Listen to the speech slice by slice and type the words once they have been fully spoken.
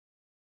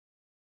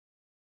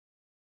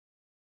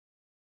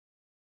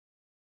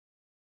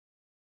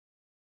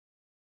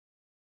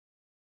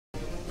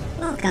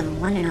Welcome,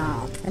 one and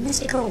all, to the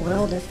mystical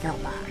world of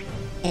Felbar.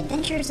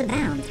 Adventures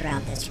abound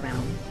throughout this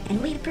realm,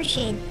 and we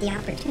appreciate the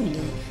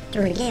opportunity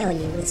to regale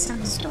you with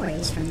some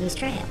stories from these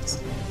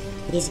trails.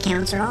 These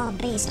accounts are all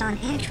based on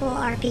actual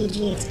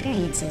RPG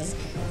experiences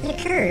that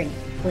occurred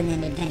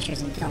within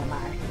Adventures in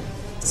Felbar.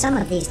 Some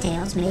of these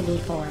tales may be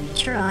for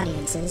mature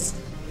audiences,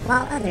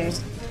 while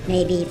others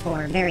may be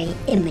for very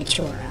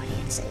immature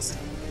audiences.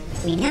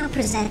 We now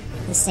present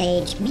the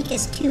sage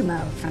Mikas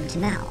Tumo from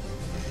Tamel,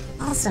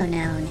 also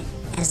known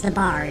as the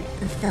Bard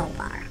of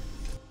Felbar.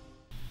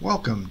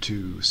 Welcome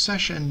to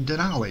Session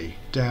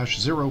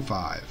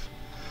Denali-05.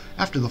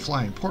 After the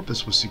Flying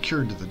Porpoise was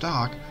secured to the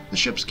dock, the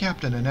ship's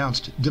captain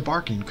announced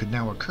debarking could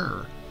now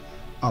occur.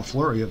 A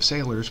flurry of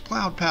sailors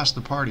plowed past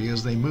the party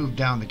as they moved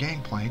down the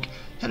gangplank,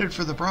 headed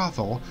for the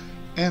brothel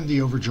and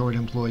the overjoyed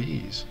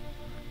employees.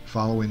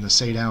 Following the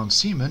say-down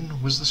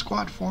seaman was the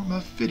squat form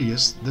of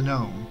Phidias the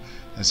gnome,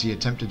 as he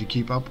attempted to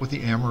keep up with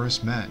the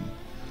amorous men.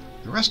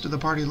 The rest of the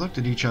party looked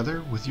at each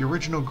other, with the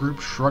original group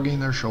shrugging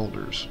their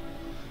shoulders.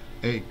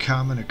 "A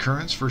common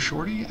occurrence for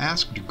Shorty?"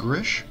 asked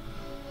Grish.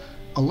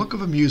 A look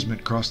of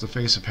amusement crossed the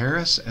face of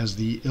Harris as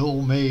the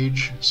ill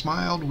mage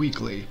smiled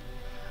weakly.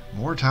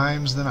 "More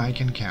times than I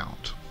can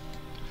count."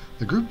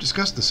 The group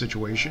discussed the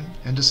situation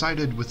and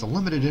decided with the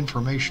limited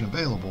information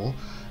available,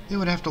 they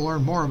would have to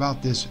learn more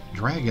about this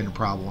dragon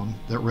problem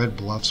that Red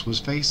Bluffs was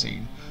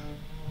facing.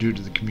 Due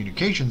to the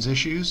communications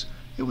issues,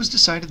 it was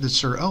decided that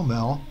Sir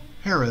Omel,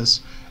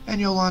 Harris, and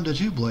Yolanda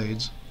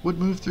Twoblades would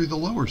move through the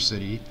lower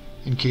city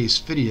in case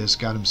Phidias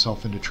got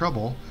himself into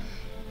trouble,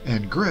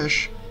 and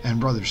Grish and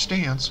Brother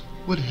Stance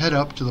would head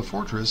up to the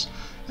fortress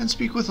and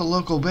speak with the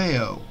local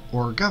Bayo,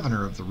 or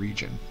governor of the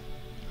region.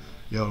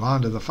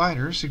 Yolanda the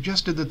fighter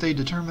suggested that they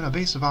determine a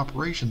base of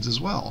operations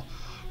as well,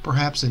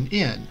 perhaps an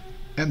inn,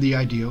 and the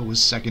idea was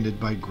seconded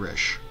by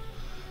Grish.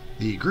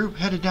 The group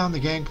headed down the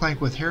gangplank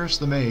with Harris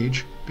the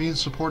mage being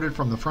supported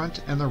from the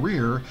front and the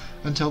rear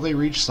until they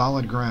reached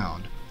solid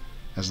ground.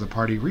 As the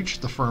party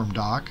reached the firm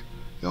dock,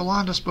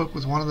 Yolanda spoke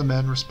with one of the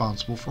men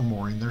responsible for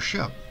mooring their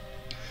ship.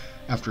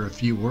 After a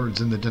few words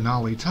in the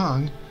Denali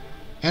tongue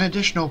and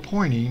additional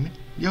pointing,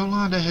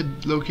 Yolanda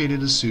had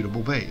located a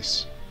suitable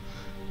base.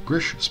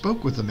 Grish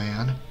spoke with the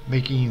man,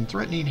 making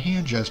threatening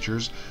hand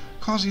gestures,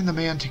 causing the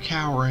man to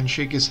cower and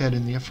shake his head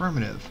in the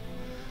affirmative.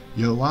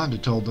 Yolanda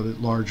told the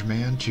large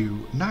man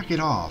to knock it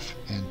off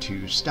and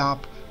to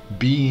stop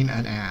being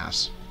an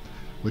ass,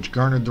 which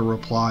garnered the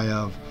reply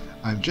of,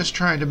 "I'm just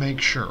trying to make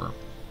sure."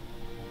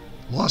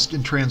 Lost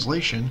in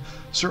translation,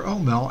 Sir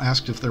Omel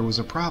asked if there was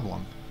a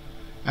problem.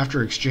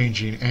 After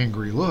exchanging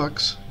angry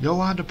looks,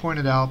 Yolanda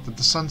pointed out that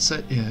the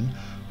Sunset Inn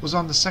was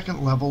on the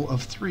second level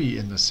of 3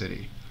 in the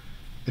city.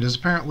 It is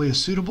apparently a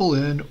suitable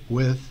inn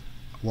with,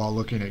 while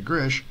looking at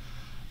Grish,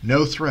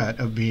 no threat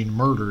of being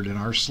murdered in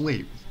our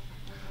sleep.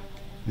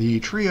 The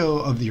trio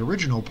of the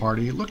original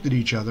party looked at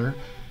each other,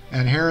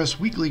 and Harris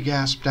weakly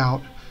gasped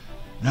out,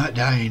 "Not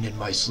dying in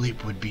my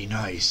sleep would be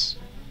nice,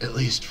 at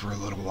least for a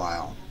little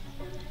while."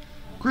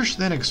 Grish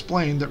then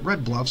explained that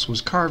Red Bluffs was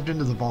carved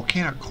into the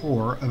volcanic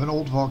core of an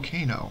old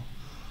volcano.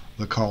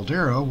 The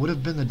caldera would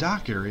have been the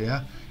dock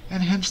area,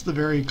 and hence the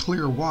very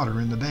clear water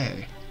in the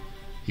bay.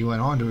 He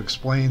went on to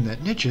explain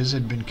that niches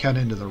had been cut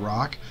into the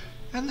rock,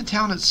 and the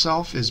town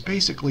itself is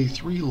basically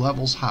 3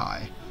 levels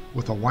high,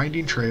 with a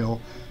winding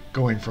trail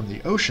going from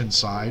the ocean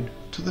side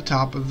to the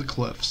top of the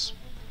cliffs.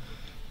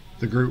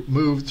 The group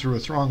moved through a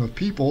throng of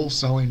people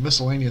selling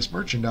miscellaneous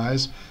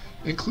merchandise,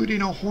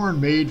 including a horn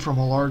made from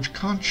a large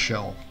conch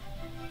shell.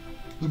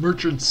 The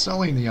merchants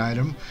selling the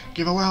item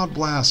gave a loud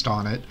blast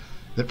on it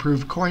that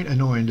proved quite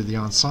annoying to the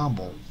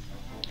ensemble.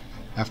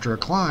 After a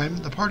climb,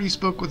 the party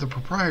spoke with the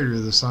proprietor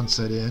of the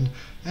Sunset Inn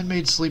and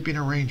made sleeping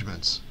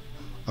arrangements.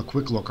 A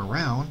quick look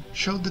around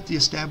showed that the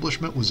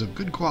establishment was of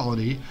good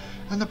quality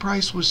and the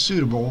price was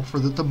suitable for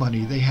the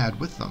money they had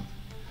with them.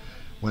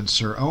 When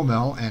Sir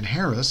Omel and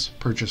Harris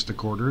purchased the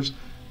quarters,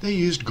 they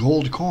used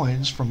gold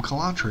coins from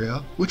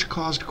Calantria, which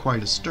caused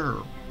quite a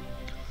stir.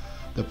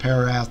 The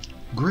pair asked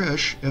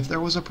Grish if there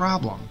was a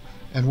problem,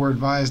 and were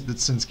advised that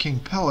since King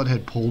Pellet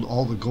had pulled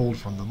all the gold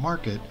from the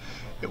market,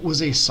 it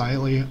was a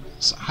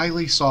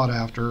highly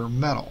sought-after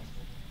metal.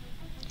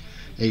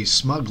 A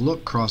smug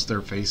look crossed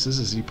their faces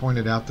as he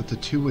pointed out that the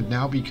two would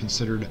now be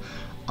considered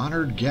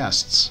honored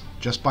guests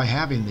just by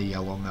having the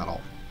yellow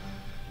metal.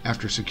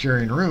 After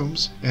securing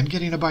rooms and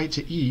getting a bite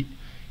to eat,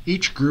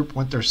 each group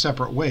went their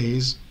separate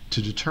ways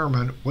to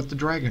determine what the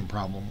dragon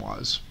problem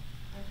was.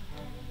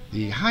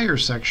 The higher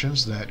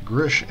sections that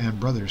Grish and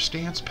Brother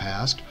Stance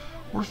passed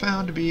were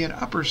found to be an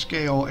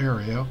upper-scale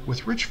area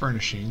with rich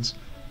furnishings,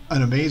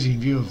 an amazing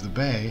view of the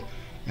bay,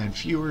 and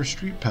fewer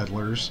street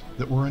peddlers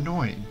that were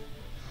annoying.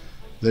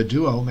 The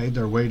duo made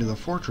their way to the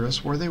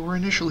fortress, where they were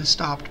initially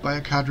stopped by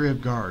a cadre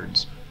of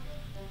guards.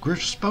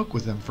 Grish spoke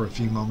with them for a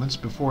few moments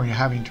before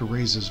having to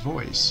raise his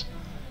voice.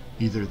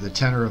 Either the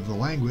tenor of the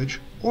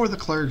language or the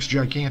cleric's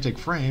gigantic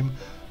frame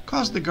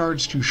caused the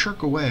guards to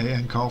shirk away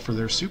and call for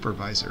their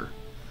supervisor.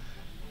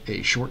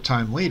 A short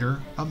time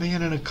later, a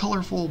man in a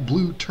colorful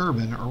blue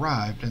turban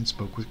arrived and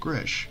spoke with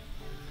Grish.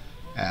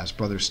 As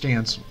Brother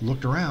Stance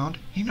looked around,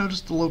 he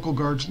noticed the local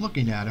guards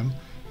looking at him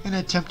and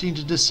attempting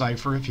to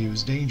decipher if he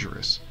was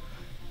dangerous.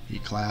 He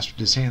clasped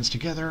his hands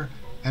together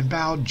and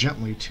bowed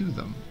gently to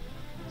them.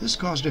 This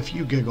caused a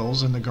few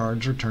giggles, and the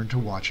guards returned to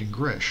watching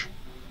Grish.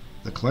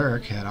 The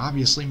cleric had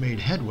obviously made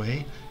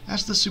headway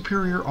as the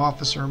superior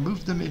officer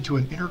moved them into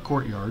an inner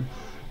courtyard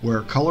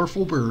where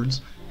colorful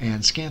birds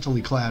and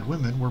scantily clad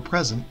women were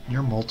present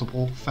near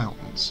multiple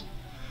fountains.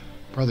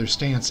 Brother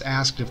Stance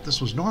asked if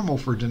this was normal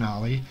for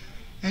Denali,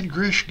 and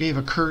Grish gave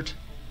a curt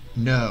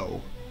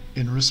no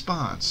in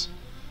response.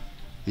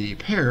 The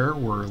pair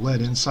were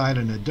led inside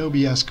an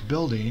adobe-esque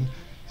building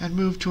and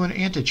moved to an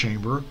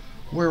antechamber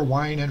where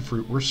wine and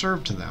fruit were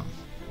served to them.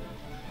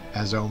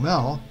 As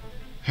Omel,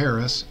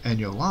 Harris, and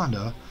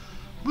Yolanda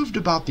moved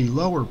about the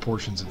lower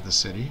portions of the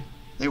city,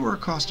 they were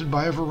accosted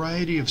by a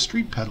variety of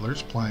street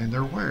peddlers plying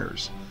their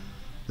wares.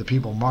 The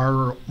people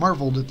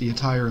marveled at the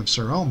attire of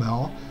Sir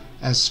Omel,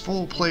 as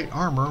full-plate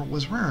armor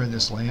was rare in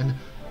this land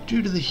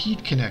due to the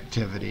heat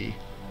connectivity.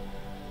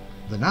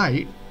 The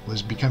knight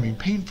was becoming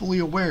painfully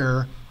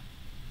aware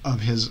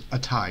of his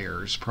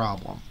attire's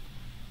problem.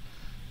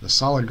 The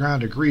solid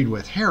ground agreed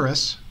with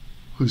Harris,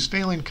 whose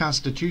failing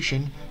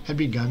constitution had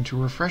begun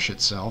to refresh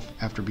itself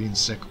after being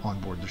sick on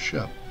board the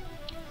ship.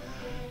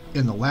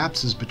 In the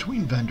lapses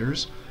between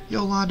vendors,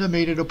 Yolanda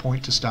made it a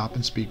point to stop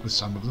and speak with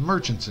some of the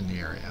merchants in the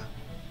area.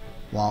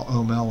 While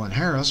Omel and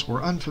Harris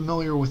were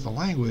unfamiliar with the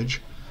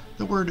language,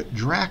 the word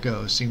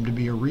Draco seemed to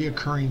be a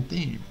reoccurring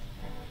theme.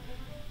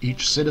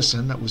 Each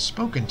citizen that was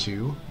spoken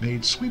to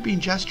made sweeping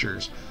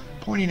gestures,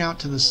 pointing out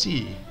to the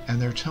sea,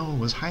 and their tone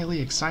was highly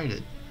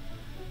excited.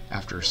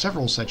 After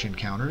several such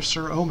encounters,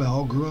 Sir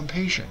Omel grew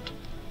impatient.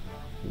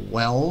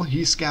 "Well,"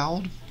 he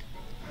scowled.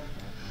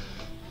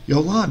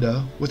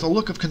 Yolanda, with a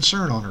look of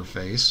concern on her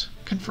face,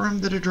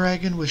 confirmed that a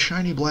dragon with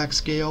shiny black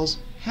scales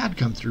had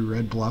come through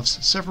Red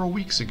Bluffs several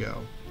weeks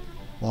ago.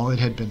 While it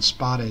had been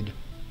spotted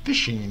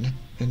fishing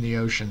in the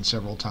ocean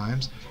several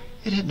times,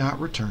 it had not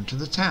returned to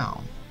the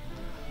town.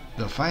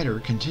 The fighter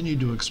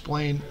continued to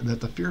explain that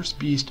the fierce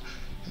beast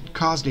had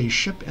caused a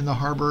ship in the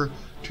harbor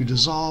to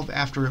dissolve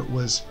after it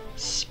was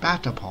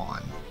spat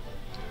upon.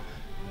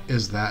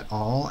 "Is that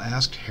all?"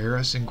 asked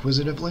Harris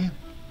inquisitively.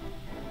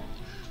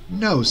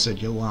 "No,"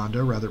 said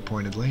Yolanda rather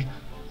pointedly.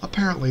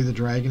 "Apparently the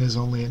dragon is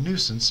only a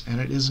nuisance,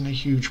 and it isn't a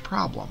huge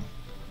problem."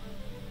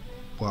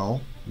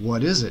 "Well,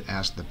 what is it?"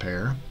 asked the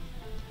pair.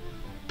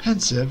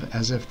 Pensive,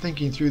 as if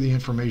thinking through the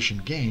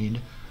information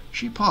gained,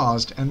 she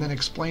paused and then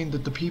explained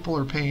that the people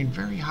are paying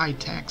very high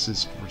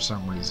taxes for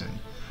some reason,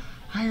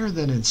 higher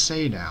than in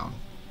Saydown.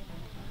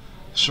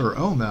 Sir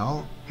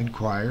Omel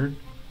inquired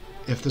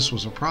if this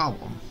was a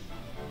problem.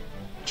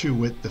 To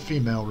wit, the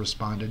female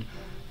responded,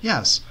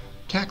 "Yes,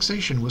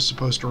 taxation was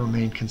supposed to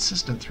remain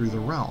consistent through the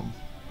realm."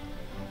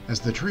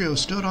 As the trio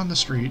stood on the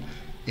street,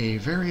 a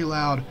very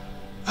loud,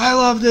 "I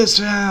love this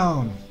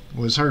town,"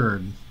 was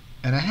heard,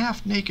 and a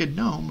half-naked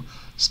gnome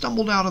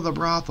stumbled out of the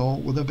brothel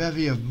with a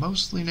bevy of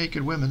mostly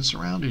naked women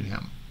surrounding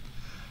him.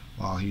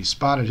 While he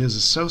spotted his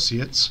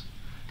associates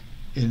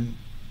and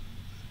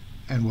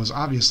was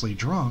obviously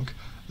drunk,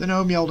 the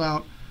gnome yelled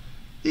out,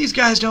 "These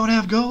guys don't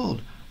have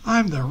gold.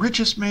 I'm the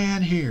richest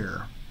man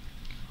here."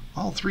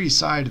 All three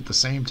sighed at the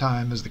same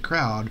time as the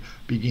crowd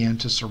began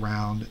to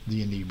surround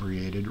the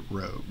inebriated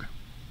rogue.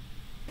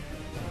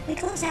 We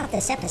close out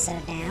this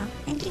episode now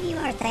and give you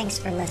our thanks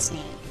for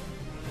listening.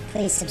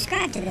 Please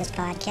subscribe to this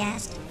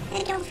podcast,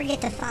 and don't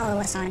forget to follow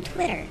us on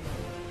Twitter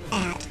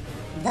at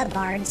The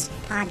Bards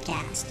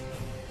Podcast.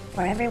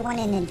 For everyone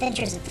in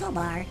Adventures of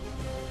Philbar,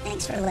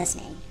 thanks for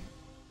listening.